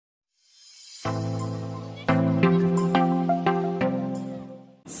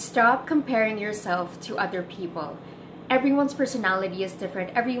Stop comparing yourself to other people. Everyone's personality is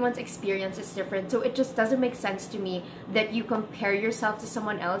different, everyone's experience is different, so it just doesn't make sense to me that you compare yourself to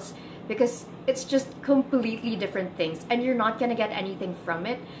someone else, because it's just completely different things and you're not gonna get anything from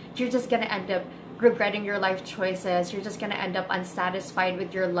it. You're just gonna end up regretting your life choices, you're just gonna end up unsatisfied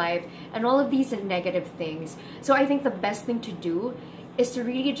with your life and all of these negative things. So I think the best thing to do is to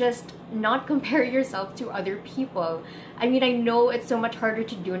really just not compare yourself to other people. I mean, I know it's so much harder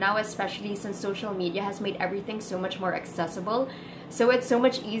to do now, especially since social media has made everything so much more accessible. So it's so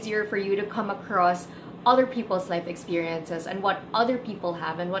much easier for you to come across other people's life experiences and what other people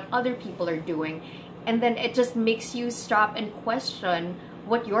have and what other people are doing. And then it just makes you stop and question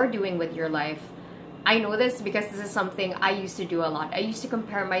what you're doing with your life. I know this because this is something I used to do a lot. I used to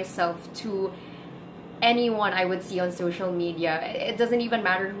compare myself to anyone I would see on social media. It doesn't even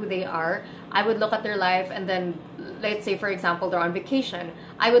matter who they are. I would look at their life and then, let's say for example, they're on vacation.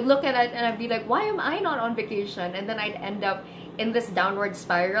 I would look at it and I'd be like, why am I not on vacation? And then I'd end up in this downward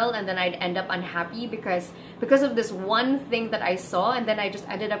spiral, and then I'd end up unhappy because of this one thing that I saw, and then I just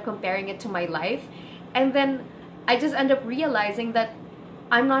ended up comparing it to my life. And then I just end up realizing that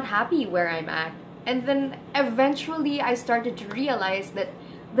I'm not happy where I'm at. And then eventually I started to realize that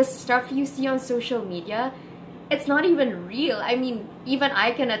the stuff you see on social media, it's not even real. I mean, even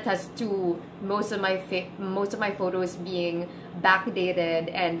I can attest to most of my photos being backdated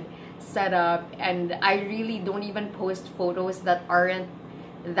and set up, and I really don't even post photos that aren't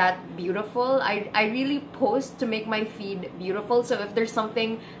that beautiful. I really post to make my feed beautiful. So if there's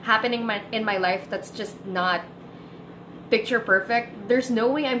something happening in my life that's just not picture perfect, there's no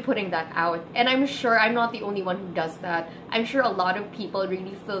way I'm putting that out. And I'm sure I'm not the only one who does that. I'm sure a lot of people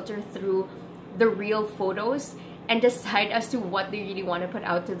really filter through the real photos and decide as to what they really want to put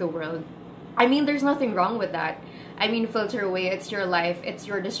out to the world. I mean, there's nothing wrong with that. I mean, filter away, it's your life, it's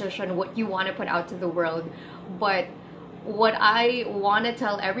your decision what you want to put out to the world. But what I want to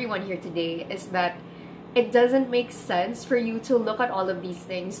tell everyone here today is that it doesn't make sense for you to look at all of these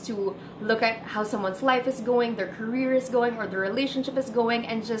things, to look at how someone's life is going, their career is going, or their relationship is going,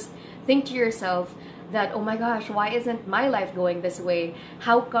 and just think to yourself that, oh my gosh, why isn't my life going this way?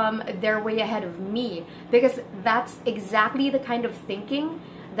 How come they're way ahead of me? Because that's exactly the kind of thinking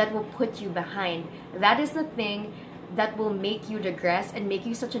that will put you behind. That is the thing that will make you digress and make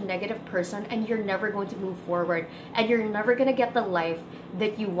you such a negative person, and you're never going to move forward, and you're never going to get the life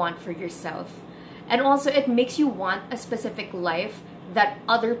that you want for yourself. And also, it makes you want a specific life that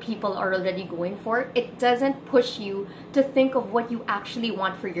other people are already going for. It doesn't push you to think of what you actually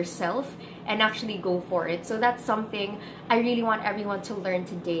want for yourself and actually go for it. So that's something I really want everyone to learn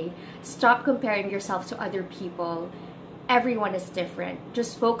today. Stop comparing yourself to other people. Everyone is different.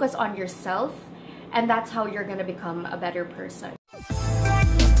 Just focus on yourself, and that's how you're going to become a better person.